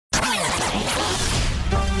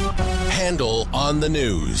Handel on the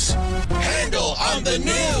news. Handel on the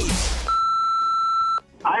news.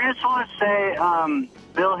 I just want to say,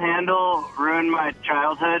 Bill Handel ruined my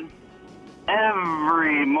childhood.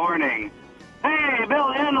 Every morning, hey,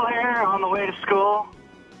 Bill Handel here on the way to school.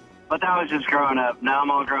 But that was just growing up. Now I'm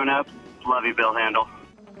all grown up. Love you, Bill Handel.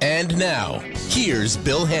 And now, here's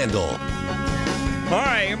Bill Handel. All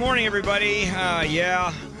right, good morning, everybody.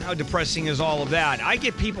 How depressing is all of that? I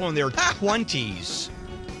get people in their 20s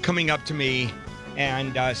coming up to me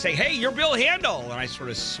and say, hey, you're Bill Handel. And I sort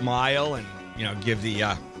of smile and, give the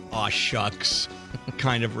aw shucks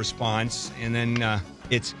kind of response. And then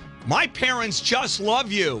it's, my parents just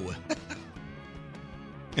love you.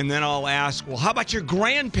 And then I'll ask, well, how about your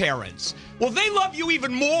grandparents? Well, they love you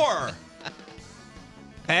even more.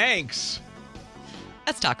 Thanks.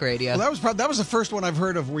 That's talk radio. Well, that was the first one I've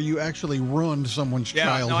heard of where you actually ruined someone's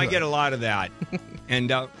childhood. Yeah, no, I get a lot of that.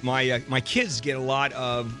 And my kids get a lot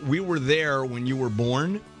of, we were there when you were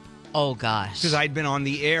born. Oh, gosh. Because I'd been on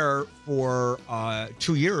the air for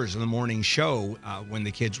 2 years in the morning show when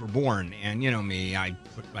the kids were born. And, you know me, I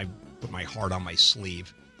put my heart on my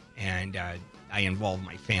sleeve. And I involve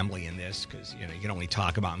my family in this because, you can only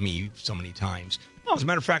talk about me so many times. Oh, as a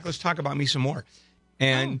matter of fact, let's talk about me some more.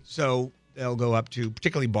 And so they'll go up to,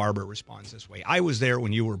 particularly Barbara responds this way. I was there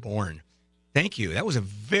when you were born. Thank you. That was a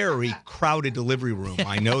very crowded delivery room.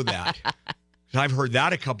 I know that. I've heard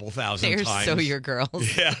that a couple thousand times. They're so your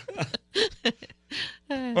girls. Yeah.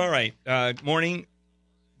 All right. Morning,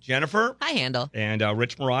 Jennifer. Hi, Handel. And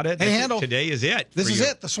Rich Marotta. Hey, Handel. Today is it. This is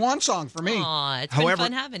it. The swan song for me. Aw, it's been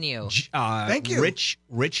fun having you. Thank you.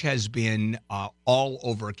 Rich has been all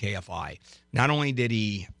over KFI. Not only did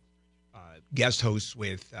he guest host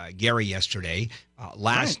with Gary yesterday,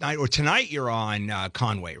 last night or tonight you're on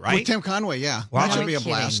Conway, right? With Tim Conway, yeah. Wow. That should be a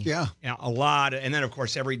blast, yeah. Yeah, a lot. And then, of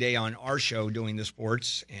course, every day on our show doing the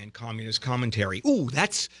sports and communist commentary. Ooh,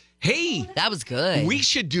 hey. That was good. We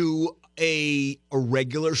should do a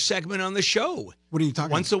regular segment on the show. What are you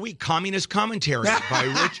talking Once a week, communist commentary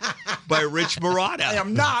by Rich Marotta. I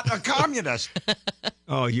am not a communist.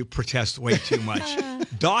 Oh, you protest way too much.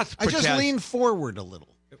 I just lean forward a little.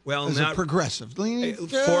 Well, as not a progressive. Leaning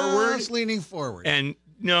forward? Leaning forward. And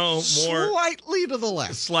no more. Slightly to the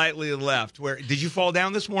left. Slightly to the left. Where did you fall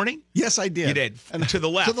down this morning? Yes, I did. You did. And to the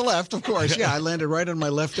left. To the left, of course. Yeah, I landed right on my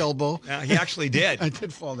left elbow. He actually did. I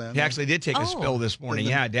did fall down. He actually did take a spill this morning.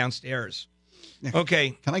 Yeah, downstairs. Yeah.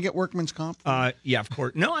 Okay. Can I get workman's comp? Yeah, of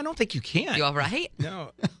course. No, I don't think you can. You all right?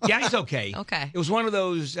 No. Yeah, he's okay. Okay. It was one of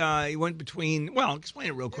those, he went between, well, explain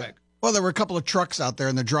it real quick. Well, there were a couple of trucks out there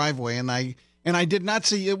in the driveway, and I did not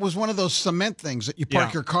see. It was one of those cement things that you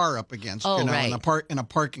park your car up against, right. in a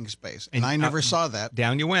parking space. And I never saw that.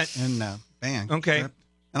 Down you went. And bang. Okay. Tripped.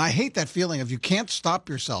 And I hate that feeling of you can't stop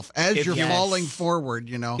yourself as you're falling forward.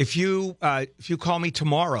 If you call me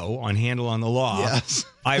tomorrow on Handel on the Law, yes.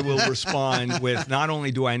 I will respond with not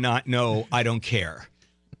only do I not know, I don't care.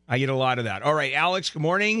 I get a lot of that. All right, Alex. Good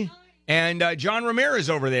morning. And John Ramirez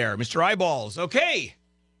over there, Mr. Eyeballs. Okay.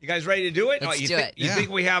 You guys ready to do it? Let's do it. You think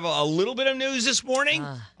we have a little bit of news this morning?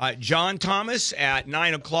 John Thomas at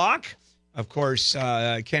 9 o'clock. Of course,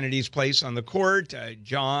 Kennedy's Place on the court.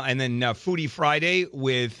 John, and then Foodie Friday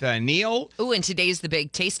with Neil. Ooh, and today's the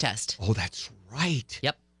big taste test. Oh, that's right.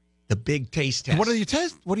 Yep. The big taste test. What are you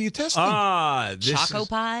testing? Choco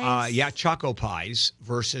pies? Choco pies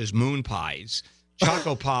versus moon pies.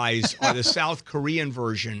 Choco pies are the South Korean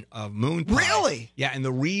version of moon pie. Really? Yeah, and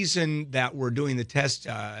the reason that we're doing the test,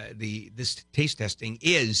 this taste testing,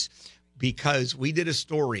 is because we did a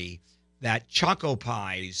story that Choco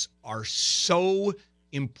pies are so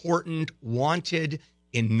important, wanted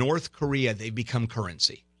in North Korea, they become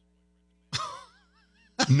currency.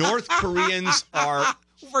 North Koreans are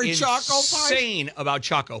insane about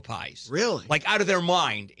Choco pies. Really? Like out of their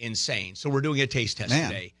mind, insane. So we're doing a taste test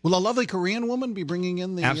today. Will a lovely Korean woman be bringing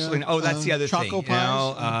in the absolutely? That's the other Choco thing.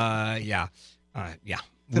 pies? Yeah.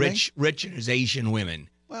 Rich and his Asian women.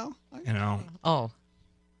 Well, Oh,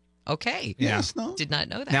 okay. Yeah. Yes, no. Did not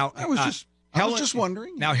know that. Now I was just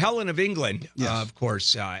wondering. Now, Helen of England, yes. Of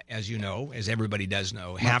course, as you know, as everybody does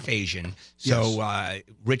know, half Asian. So yes.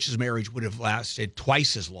 Rich's marriage would have lasted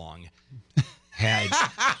twice as long had.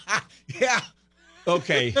 Yeah.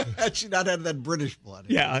 Okay. Had she not had that British blood.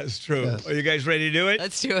 Yeah, that's true. Yes. Are you guys ready to do it?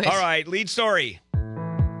 Let's do it. All right, lead story.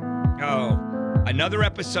 Oh, another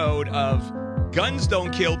episode of Guns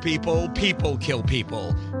Don't Kill People, People Kill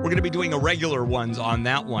People. We're going to be doing a regular ones on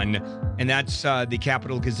that one, and that's the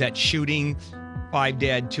Capital Gazette shooting. 5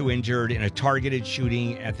 dead, 2 injured in a targeted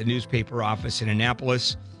shooting at the newspaper office in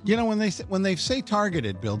Annapolis. You know, when they say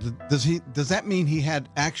targeted, Bill, does that mean he had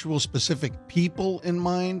actual specific people in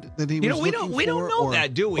mind that he was looking for? We don't know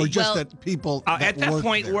that, do we? Or just that people that at that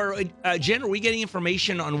point, there? Jen, are we getting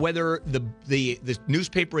information on whether the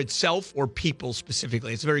newspaper itself or people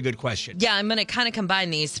specifically? It's a very good question. Yeah, I'm going to kind of combine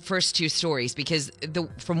these first two stories because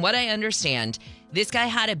from what I understand, this guy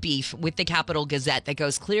had a beef with the Capital Gazette that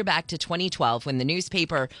goes clear back to 2012 when the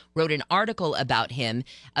newspaper wrote an article about him,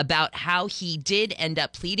 about how he did end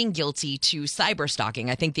up pleading guilty to cyberstalking.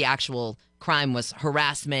 I think the actual crime was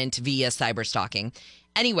harassment via cyberstalking.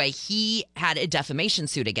 Anyway, he had a defamation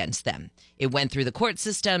suit against them. It went through the court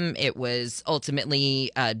system. It was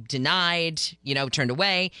ultimately denied, turned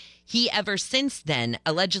away. He, ever since then,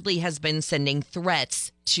 allegedly has been sending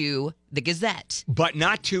threats to the Gazette. But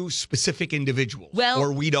not to specific individuals. Well,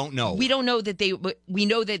 or we don't know. We don't know that we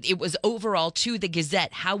know that it was overall to the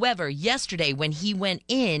Gazette. However, yesterday when he went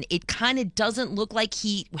in, it kind of doesn't look like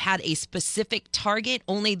he had a specific target,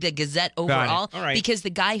 only the Gazette overall. All right. Because the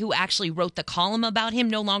guy who actually wrote the column about him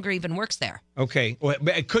no longer even works there. Okay. Well,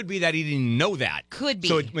 it could be that he didn't know that. Could be.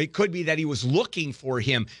 So it could be that he was looking for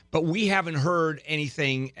him, but we haven't heard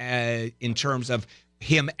anything in terms of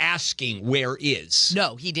him asking where is.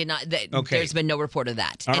 No, he did not. Okay. There's been no report of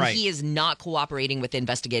that. All right. He is not cooperating with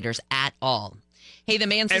investigators at all. Hey, the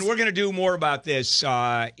man says... And we're going to do more about this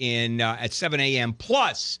at 7 a.m.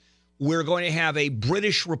 Plus, we're going to have a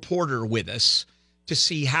British reporter with us to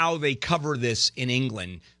see how they cover this in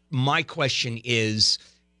England. My question is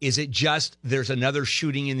it just there's another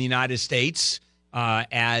shooting in the United States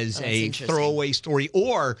as a throwaway story,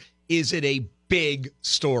 or is it a big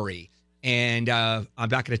story? And I'm not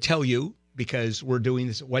going to tell you because we're doing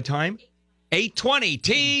this at what time? 8:20.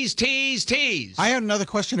 Tease. I had another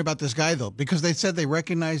question about this guy, though, because they said they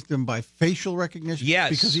recognized him by facial recognition.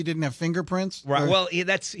 Yes. Because he didn't have fingerprints? Right. Well, he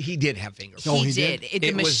did have fingerprints. Oh, he did.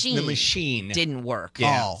 The machine didn't work.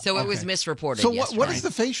 Yeah. Oh, so it was misreported. So yesterday. what is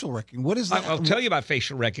the facial recognition? What is that? I'll tell you about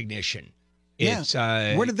facial recognition. It's,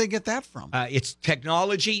 where did they get that from? It's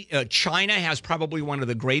technology. China has probably one of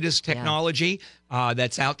the greatest technology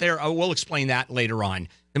that's out there. We'll explain that later on. In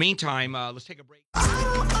the meantime, let's take a break.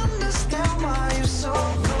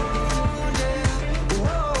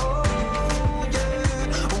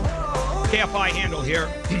 KFI Handel here,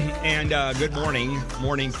 and good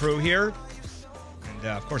morning crew here. And,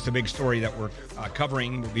 of course, the big story that we're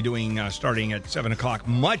covering, we'll be doing starting at 7 o'clock,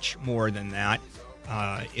 much more than that.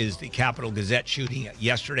 Is the Capital Gazette shooting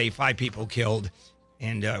yesterday. 5 people killed.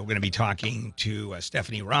 And we're going to be talking to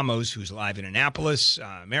Stephanie Ramos, who's live in Annapolis,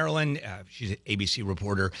 Maryland. She's an ABC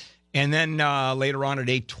reporter. And then later on at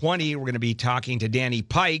 8:20, we're going to be talking to Danny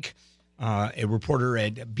Pike, a reporter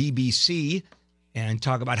at BBC, and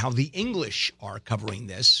talk about how the English are covering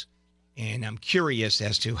this. And I'm curious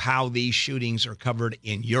as to how these shootings are covered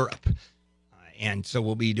in Europe. And so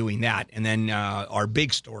we'll be doing that. And then our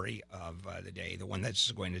big story of the day, the one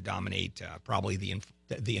that's going to dominate probably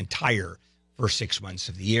the entire first 6 months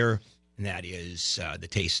of the year, and that is the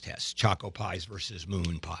taste test, Choco Pies versus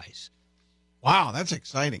Moon Pies. Wow, that's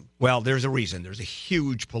exciting. Well, there's a reason. There's a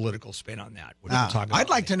huge political spin on that. I'd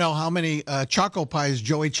like to know how many Choco Pies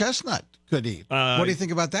Joey Chestnut could eat. What do you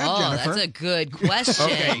think about that, Jennifer? That's a good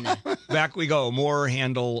question. Okay, back we go. More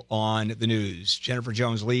Handel on the news. Jennifer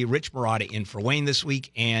Jones-Lee, Rich Marotta in for Wayne this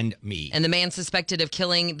week, and me. And the man suspected of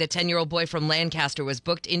killing the 10-year-old boy from Lancaster was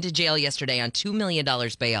booked into jail yesterday on $2 million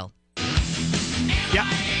bail. Yeah,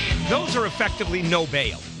 those are effectively no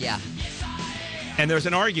bail. Yeah. And there's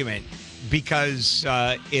an argument because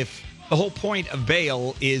if the whole point of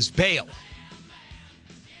bail is bail,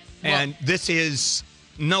 and this is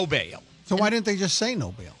no bail. So why didn't they just say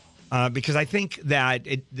no bail? Because I think that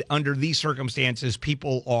under these circumstances,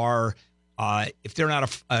 people are, if they're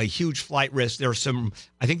not a huge flight risk,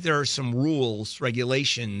 I think there are some rules,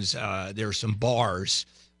 regulations, there are some bars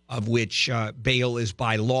of which bail is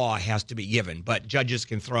by law has to be given. But judges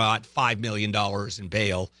can throw out $5 million in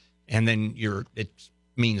bail, and then it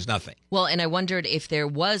means nothing. Well, and I wondered if there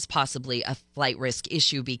was possibly a flight risk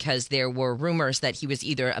issue because there were rumors that he was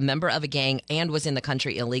either a member of a gang and was in the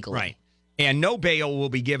country illegally. Right. And no bail will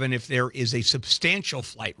be given if there is a substantial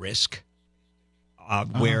flight risk,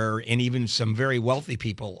 and even some very wealthy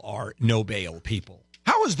people are no bail people.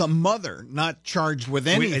 How is the mother not charged with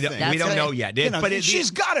anything? We don't know yet. But she's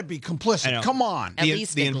got to be complicit. Come on. At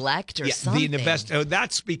least neglect or something.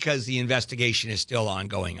 That's because the investigation is still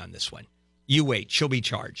ongoing on this one. You wait. She'll be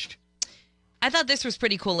charged. I thought this was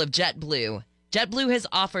pretty cool of JetBlue. JetBlue has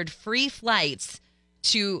offered free flights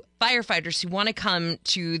to firefighters who want to come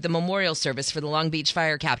to the memorial service for the Long Beach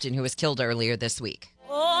fire captain who was killed earlier this week.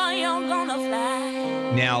 Oh, you're gonna fly.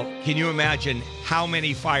 Now, can you imagine how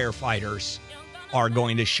many firefighters are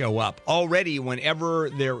going to show up? Already, whenever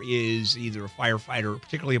there is either a firefighter or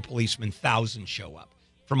particularly a policeman, thousands show up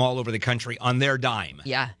from all over the country on their dime.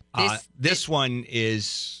 Yeah. This one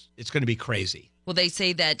is, it's going to be crazy. Well, they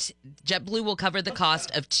say that JetBlue will cover the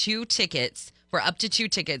cost of up to two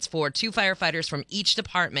tickets for 2 firefighters from each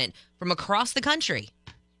department from across the country.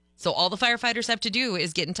 So all the firefighters have to do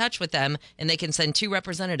is get in touch with them, and they can send 2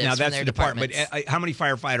 representatives now, from that's their the department. departments. But how many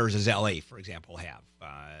firefighters does L.A., for example, have?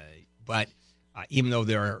 But even though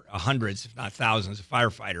there are hundreds, if not thousands, of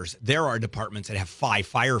firefighters, there are departments that have 5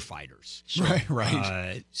 firefighters.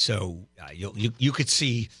 Right. You could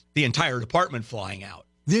see the entire department flying out.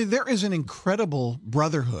 There is an incredible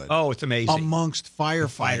brotherhood. Oh, it's amazing. Amongst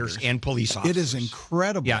firefighters and police officers. It is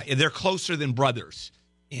incredible. Yeah, they're closer than brothers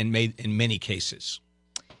in many cases.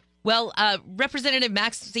 Well, Representative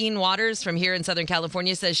Maxine Waters from here in Southern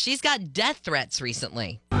California says she's got death threats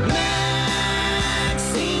recently. What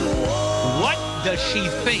does she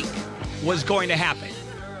think was going to happen?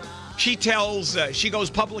 She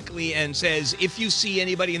goes publicly and says, if you see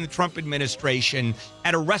anybody in the Trump administration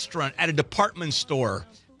at a restaurant, at a department store,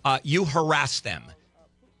 you harass them.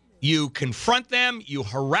 You confront them, you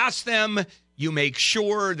harass them, you make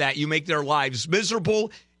sure that you make their lives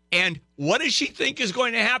miserable. And what does she think is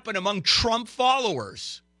going to happen among Trump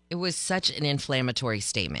followers? It was such an inflammatory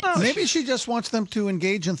statement. Maybe she just wants them to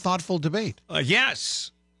engage in thoughtful debate.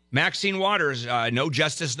 Yes. Maxine Waters, no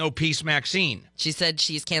justice, no peace, Maxine. She said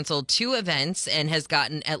she's canceled 2 events and has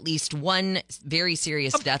gotten at least 1 very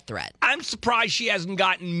serious death threat. I'm surprised she hasn't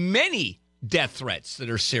gotten many death threats that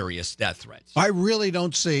are serious death threats. I really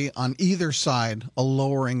don't see on either side a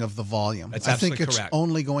lowering of the volume. That's I think absolutely it's correct.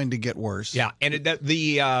 only going to get worse. Yeah, and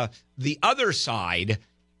the other side,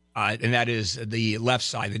 and that is the left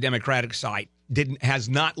side, the Democratic side, has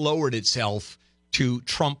not lowered itself to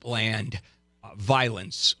Trump land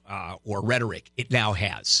violence or rhetoric. It now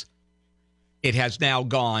has. It has now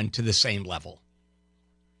gone to the same level,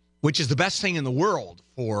 which is the best thing in the world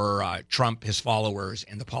for Trump, his followers,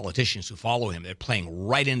 and the politicians who follow him. They're playing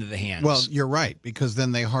right into the hands. Well, you're right, because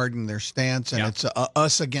then they harden their stance, and it's a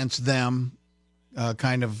us against them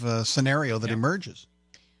kind of scenario that emerges.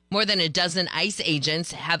 More than a dozen ICE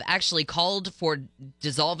agents have actually called for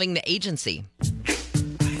dissolving the agency.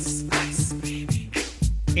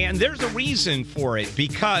 And there's a reason for it,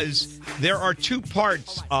 because there are 2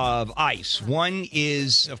 parts of ICE. One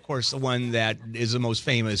is, of course, the one that is the most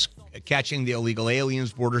famous, catching the illegal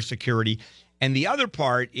aliens, border security. And the other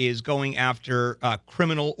part is going after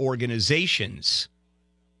criminal organizations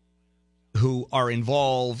who are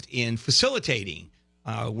involved in facilitating.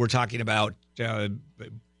 We're talking about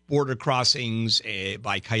border crossings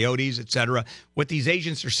by coyotes, et cetera. What these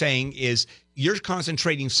agents are saying is, you're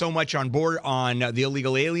concentrating so much on the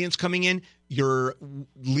illegal aliens coming in, you're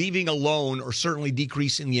leaving alone or certainly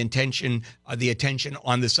decreasing the attention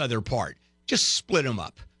on this other part. Just split them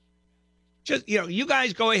up. Just, you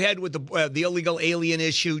guys go ahead with the illegal alien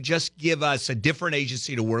issue. Just give us a different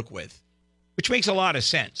agency to work with, which makes a lot of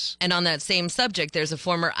sense. And on that same subject, there's a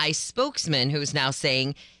former ICE spokesman who's now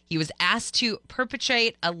saying he was asked to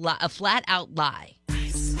perpetrate a flat-out lie.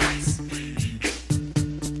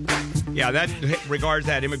 Yeah, that regards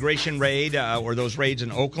that immigration raid or those raids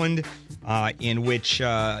in Oakland, in which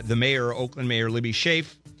the Oakland Mayor Libby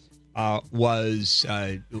Schaaf,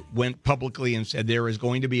 went publicly and said there is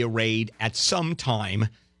going to be a raid at some time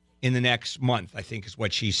in the next month, I think is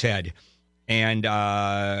what she said. And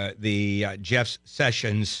the Jeff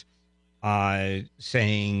Sessions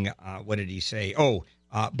saying, what did he say?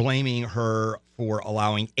 Blaming her for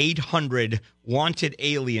allowing 800 wanted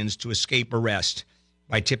aliens to escape arrest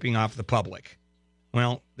by tipping off the public.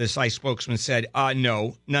 Well, this ICE spokesman said,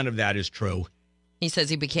 no, none of that is true. He says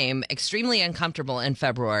he became extremely uncomfortable in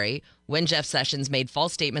February when Jeff Sessions made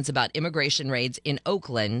false statements about immigration raids in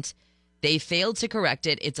Oakland. They failed to correct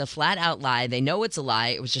it. It's a flat-out lie. They know it's a lie.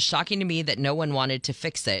 It was just shocking to me that no one wanted to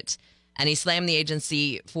fix it. And he slammed the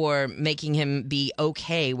agency for making him be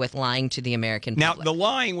okay with lying to the American public. Now, the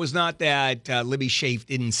lying was not that Libby Schaaf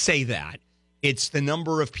didn't say that. It's the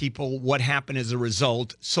number of people, what happened as a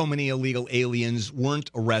result. So many illegal aliens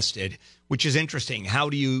weren't arrested, which is interesting.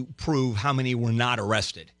 How do you prove how many were not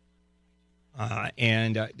arrested?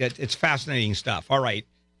 It's fascinating stuff. All right.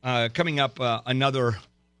 Coming up, another,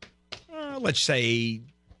 let's say,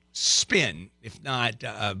 spin, if not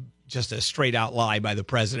just a straight-out lie by the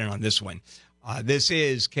president on this one. This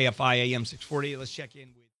is KFI AM 640. Let's check in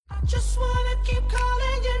with... I just want to keep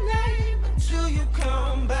calling your name until you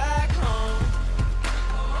come back home.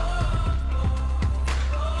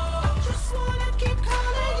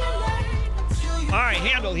 All right,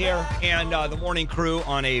 Handel here and the morning crew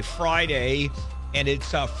on a Friday, and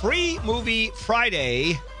it's a Free Movie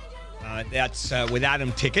Friday. That's with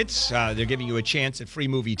Adam Tickets. They're giving you a chance at free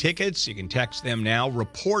movie tickets. You can text them now,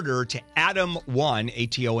 reporter to Adam1,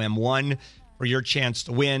 ATOM1, for your chance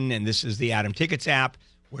to win. And this is the Adam Tickets app,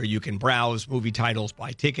 where you can browse movie titles,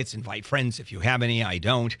 buy tickets, invite friends if you have any. I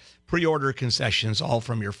don't. Pre-order concessions all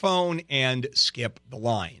from your phone, and skip the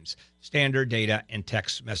lines. Standard data and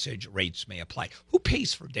text message rates may apply. Who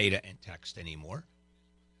pays for data and text anymore?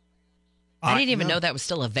 I didn't even know that was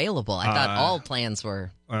still available. I thought all plans were.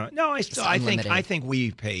 No, I think we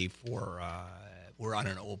pay for. We're on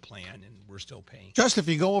an old plan, and we're still paying. Just if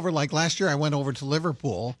you go over, like last year, I went over to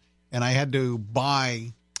Liverpool, and I had to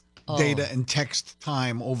buy data and text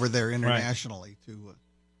time over there internationally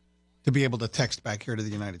to be able to text back here to the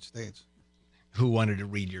United States. Who wanted to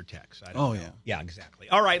read your text? I don't know. Yeah. Yeah, exactly.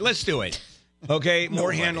 All right, let's do it. Okay,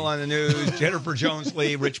 more Handel on the news. Jennifer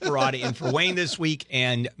Jones-Lee, Rich Barada in for Wayne this week,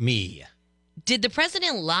 and me. Did the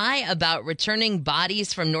president lie about returning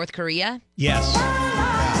bodies from North Korea? Yes.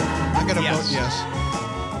 Yeah. I'm going to vote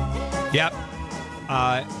yes. Yep.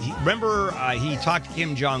 Remember, he talked to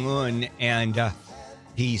Kim Jong-un, and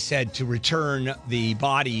he said to return the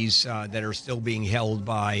bodies that are still being held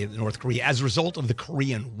by North Korea as a result of the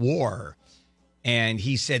Korean War. And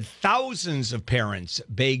he said thousands of parents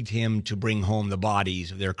begged him to bring home the bodies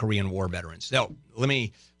of their Korean War veterans. So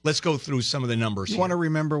let's go through some of the numbers. You want to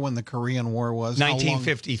remember when the Korean War was?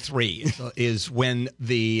 1953 is when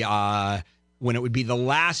when it would be the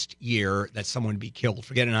last year that someone would be killed.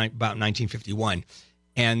 Forget about 1951.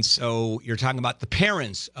 And so you're talking about the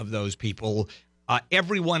parents of those people.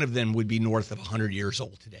 Every one of them would be north of 100 years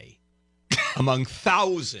old today. Among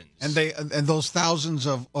thousands. And those thousands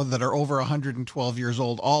of that are over 112 years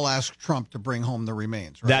old all asked Trump to bring home the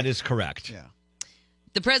remains, right? That is correct. Yeah.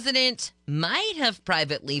 The president might have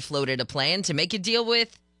privately floated a plan to make a deal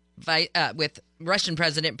with Russian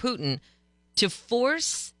President Putin to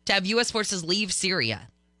have U.S. forces leave Syria.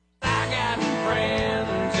 And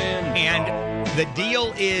the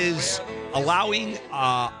deal is allowing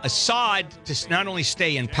Assad to not only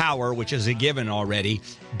stay in power, which is a given already,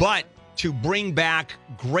 but to bring back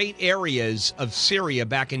great areas of Syria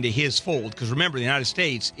back into his fold. Because remember, the United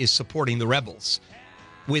States is supporting the rebels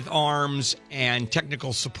with arms and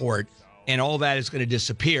technical support, and all that is going to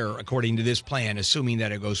disappear, according to this plan, assuming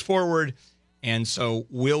that it goes forward. And so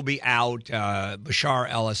we'll be out. Bashar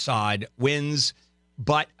al-Assad wins.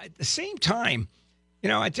 But at the same time,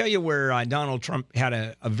 I tell you where Donald Trump had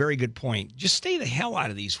a very good point. Just stay the hell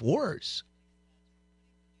out of these wars.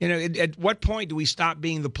 At what point do we stop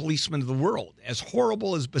being the policeman of the world? As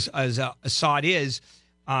horrible as Assad is,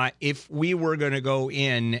 if we were going to go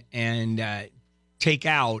in and take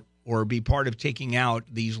out or be part of taking out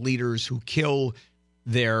these leaders who kill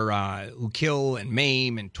and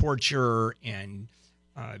maim and torture and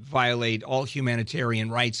violate all humanitarian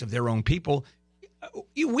rights of their own people,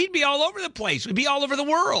 we'd be all over the place. We'd be all over the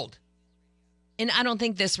world. And I don't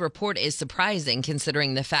think this report is surprising,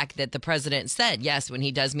 considering the fact that the president said, yes, when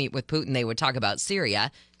he does meet with Putin, they would talk about Syria.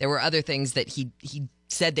 There were other things that he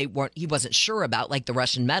said he wasn't sure about, like the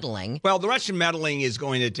Russian meddling. Well, the Russian meddling is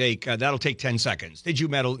going to take, that'll take 10 seconds. Did you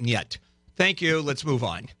meddle yet? Thank you. Let's move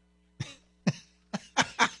on.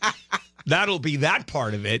 That'll be that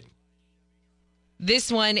part of it.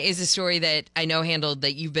 This one is a story that I know, Handel,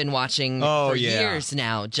 that you've been watching for years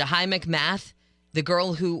now. Jahai McMath, the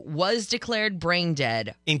girl who was declared brain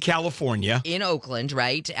dead. In California. In Oakland,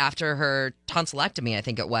 right? After her tonsillectomy, I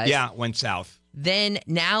think it was. Yeah, went south. Then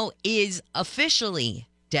now is officially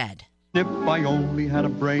dead. If I only had a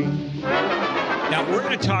brain. Now, we're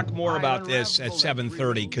going to talk more about this at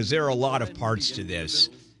 7:30 because there are a lot of parts to this.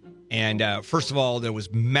 And first of all, there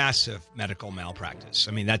was massive medical malpractice.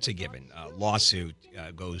 I mean, that's a given. Lawsuit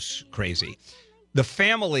goes crazy. The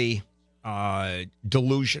family...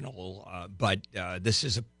 delusional, but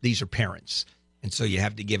these are parents, and so you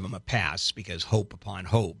have to give them a pass because hope upon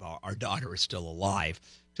hope, our daughter is still alive,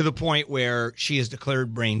 to the point where she is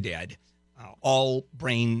declared brain dead. All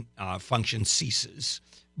brain function ceases,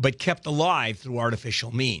 but kept alive through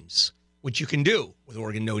artificial means, which you can do with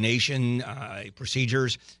organ donation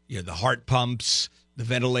procedures. The heart pumps, the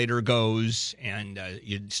ventilator goes, and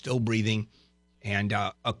you're still breathing. And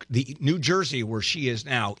the New Jersey, where she is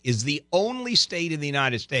now, is the only state in the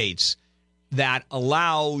United States that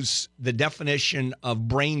allows the definition of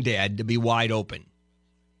brain dead to be wide open,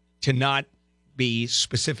 to not be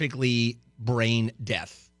specifically brain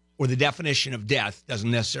death. Or the definition of death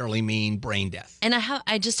doesn't necessarily mean brain death. And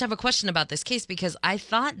I just have a question about this case, because I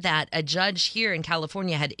thought that a judge here in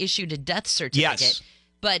California had issued a death certificate. Yes.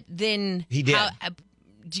 But then... He did.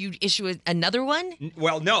 do you issue another one?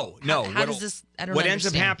 Well, no. How does this? I don't What understand. ends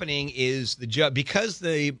up happening is the judge, because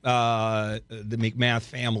the McMath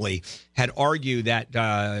family had argued that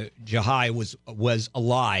Jahai was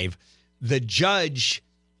alive, the judge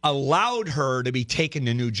allowed her to be taken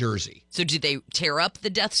to New Jersey. So did they tear up the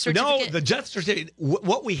death certificate? No, the death certificate.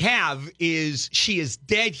 What we have is she is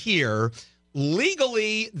dead here.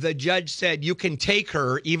 Legally, the judge said you can take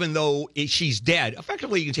her even though she's dead.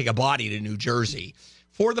 Effectively, you can take a body to New Jersey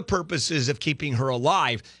for the purposes of keeping her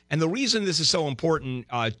alive. And the reason this is so important,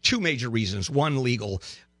 two major reasons. One, legal.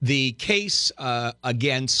 The case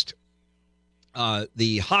against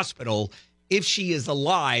the hospital, if she is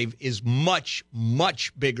alive, is much,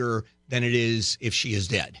 much bigger than it is if she is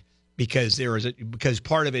dead. Because because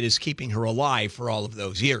part of it is keeping her alive for all of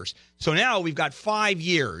those years. So now we've got 5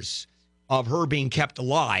 years of her being kept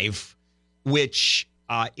alive, which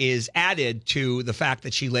is added to the fact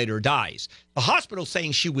that she later dies. The hospital's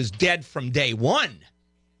saying she was dead from day one.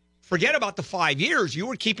 Forget about the 5 years. You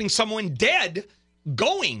were keeping someone dead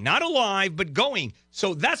going, not alive, but going.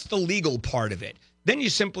 So that's the legal part of it. Then you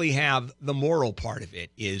simply have the moral part of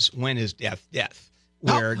it, is when is death death?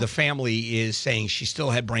 Where the family is saying she still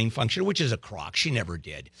had brain function, which is a crock. She never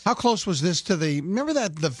did. How close was this to remember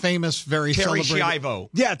the famous, very Terry celebrated... Schiavo.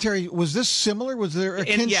 Yeah, Terry, was this similar? Was there a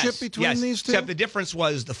kinship between these two? Except the difference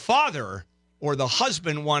was the father or the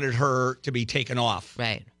husband wanted her to be taken off.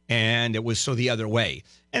 Right. And it was so the other way.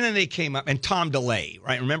 And then they came up, and Tom DeLay,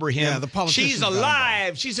 right? Remember him? Yeah, the politician. She's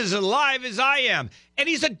alive. She's as alive as I am. And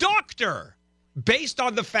he's a doctor, based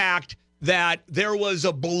on the fact that there was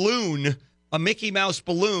a balloon, a Mickey Mouse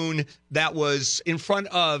balloon that was in front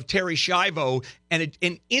of Terry Schiavo, and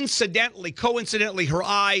coincidentally, her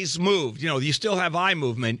eyes moved. You know, you still have eye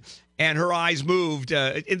movement, and her eyes moved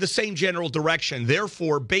in the same general direction.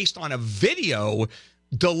 Therefore, based on a video,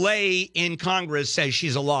 DeLay in Congress says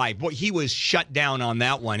she's alive. Boy, he was shut down on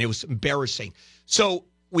that one. It was embarrassing. So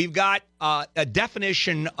we've got a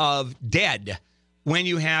definition of dead when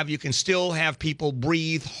you can still have people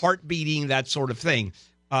breathe, heart beating, that sort of thing.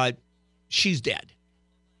 She's dead.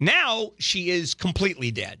 Now she is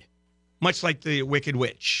completely dead, much like the Wicked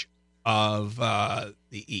Witch of the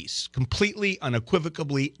East. Completely,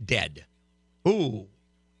 unequivocally dead. Ooh.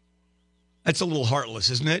 That's a little heartless,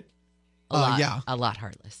 isn't it? Yeah. A lot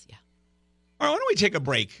heartless, yeah. All right, why don't we take a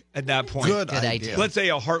break at that point? Good idea. Let's say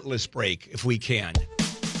a heartless break, if we can.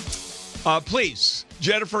 Please,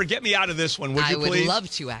 Jennifer, get me out of this one, would you please? I would love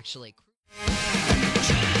to, actually.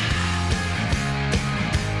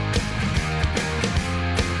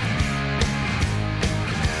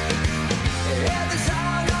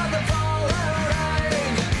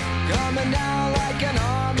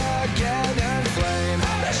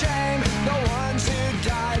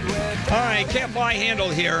 All right, Can't Fly Handel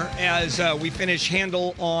here as we finish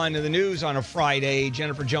Handel on the news on a Friday.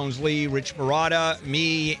 Jennifer Jones-Lee, Rich Marotta,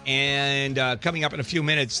 me, and coming up in a few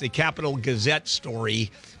minutes, the Capital Gazette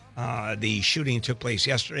story. The shooting took place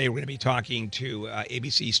yesterday. We're going to be talking to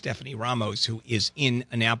ABC's Stephanie Ramos, who is in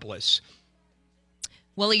Annapolis.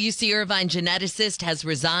 Well, a UC Irvine geneticist has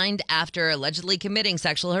resigned after allegedly committing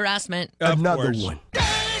sexual harassment. Another one.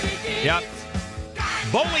 Yep.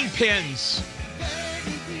 Bowling pins.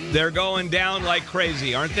 They're going down like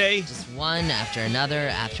crazy, aren't they? Just one after another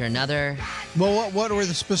after another. Well, what were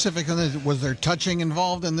the specifics on this? Was there touching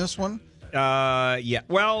involved in this one? Yeah.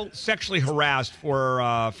 Well, sexually harassed for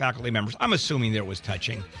faculty members. I'm assuming there was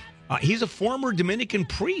touching. He's a former Dominican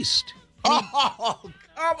priest. Oh,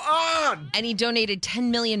 come on! And he donated $10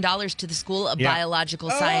 million to the School of Biological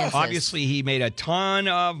Sciences. Obviously, he made a ton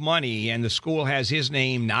of money, and the school has his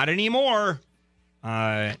name. Not anymore.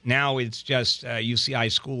 Now it's just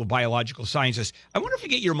UCI School of Biological Sciences. I wonder if you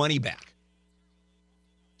get your money back.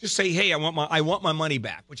 Just say, hey, I want my money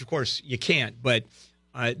back, which, of course, you can't. But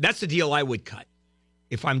that's the deal I would cut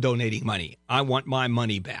if I'm donating money. I want my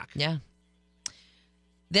money back. Yeah.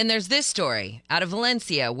 Then there's this story out of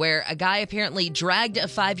Valencia where a guy apparently dragged a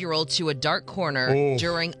 5-year-old to a dark corner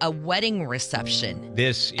during a wedding reception.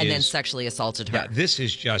 And then sexually assaulted her. Yeah, this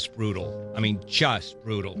is just brutal. I mean, just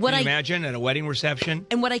brutal. Can you imagine at a wedding reception?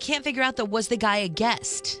 And what I can't figure out, though, was the guy a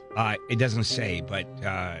guest? It doesn't say, but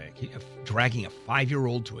dragging a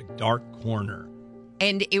 5-year-old to a dark corner.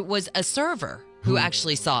 And it was a server who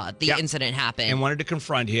actually saw the incident happen. And wanted to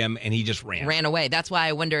confront him, and he just ran. Ran away. That's why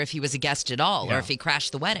I wonder if he was a guest at all or if he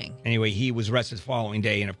crashed the wedding. Anyway, he was arrested the following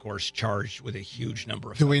day and, of course, charged with a huge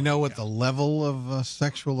number of Do we know what the level of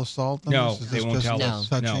sexual assault is? No, Is they this won't just tell us.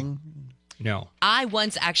 touching? No. I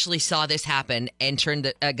once actually saw this happen and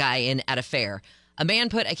turned a guy in at a fair. A man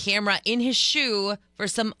put a camera in his shoe for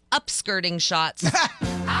some upskirting shots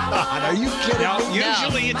God, are you kidding Now, me?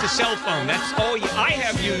 usually it's a cell phone. That's all. I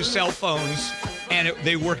have used cell phones, and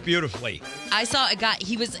they work beautifully. I saw a guy.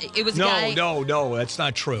 It was a No, guy. no, that's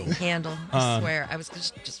not true. Handel. I swear. I was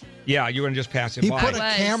just. Yeah, you were going to just pass it He by. put a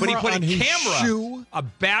camera But he put on a his camera, shoe. a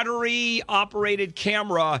battery-operated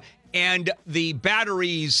camera, and the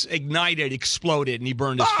batteries exploded, and he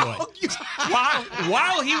burned his foot.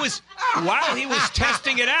 While he was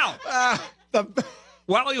testing it out.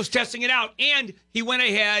 While he was testing it out, and he went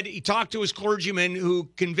ahead, he talked to his clergyman who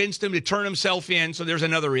convinced him to turn himself in. So there's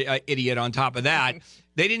another idiot on top of that.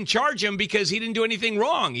 They didn't charge him because he didn't do anything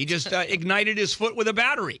wrong. He just ignited his foot with a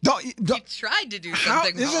battery. He tried to do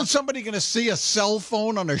something wrong. Isn't somebody going to see a cell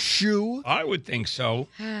phone on a shoe? I would think so.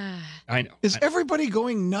 I know. Is everybody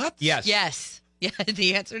going nuts? Yes. Yes. Yeah,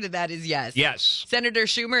 the answer to that is yes. Yes. Senator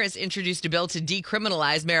Schumer has introduced a bill to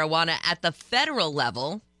decriminalize marijuana at the federal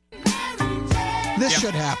level. This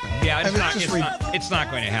should happen. Yeah, I mean, it's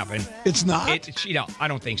not going to happen. It's not? I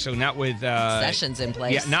don't think so. Not with Sessions in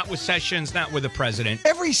place. Yeah, not with Sessions, not with the president.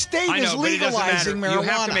 Every state I know, is but it doesn't legalizing matter.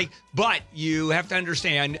 marijuana. You have to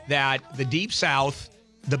understand that the Deep South,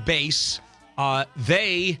 the base,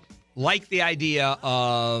 they like the idea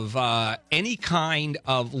of any kind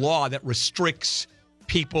of law that restricts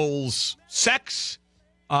people's sex,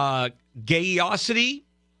 gayosity.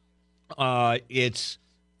 It's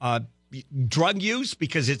drug use,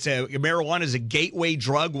 because marijuana is a gateway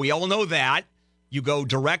drug. We all know that. You go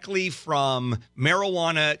directly from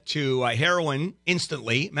marijuana to heroin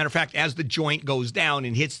instantly. Matter of fact, as the joint goes down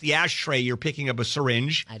and hits the ashtray, you're picking up a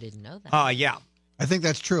syringe. I didn't know that. Yeah. I think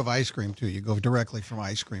that's true of ice cream, too. You go directly from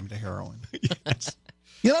ice cream to heroin. Yes.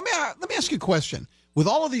 Yeah, let me ask you a question. With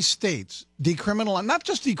all of these states not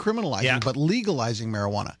just decriminalizing, but legalizing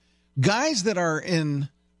marijuana, guys that are in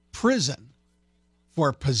prison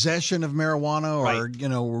for possession of marijuana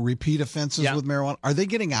or, repeat offenses with marijuana, are they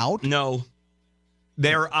getting out? No.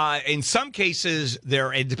 They're in some cases,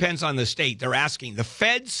 it depends on the state. They're asking. The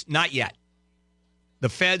feds, not yet. The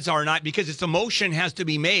feds are not, because a motion has to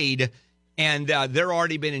be made, and they're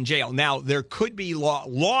already been in jail. Now, there could be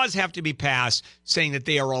laws have to be passed saying that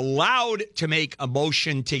they are allowed to make a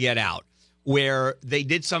motion to get out, where they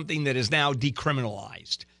did something that is now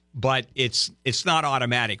decriminalized. But it's not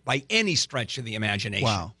automatic by any stretch of the imagination.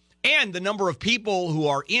 Wow. And the number of people who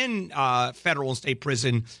are in federal and state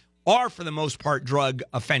prison are, for the most part, drug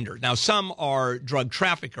offenders. Now, some are drug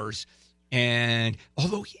traffickers. And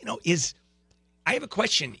although, I have a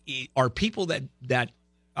question. Are people that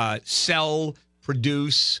sell,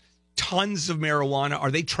 produce tons of marijuana,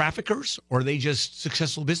 are they traffickers, or are they just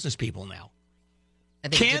successful business people now? I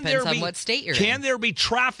think it depends on what state you're in. Can there be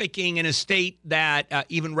trafficking in a state that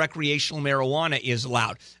even recreational marijuana is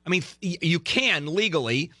allowed? I mean, you can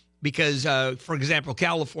legally, because, for example,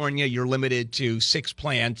 California, you're limited to 6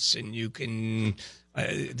 plants, and you can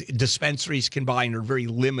dispensaries can buy and are very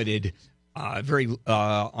limited, on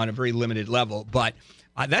a very limited level. But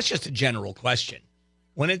that's just a general question.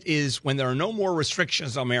 When there are no more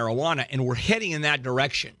restrictions on marijuana, and we're heading in that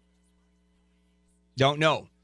direction, don't know.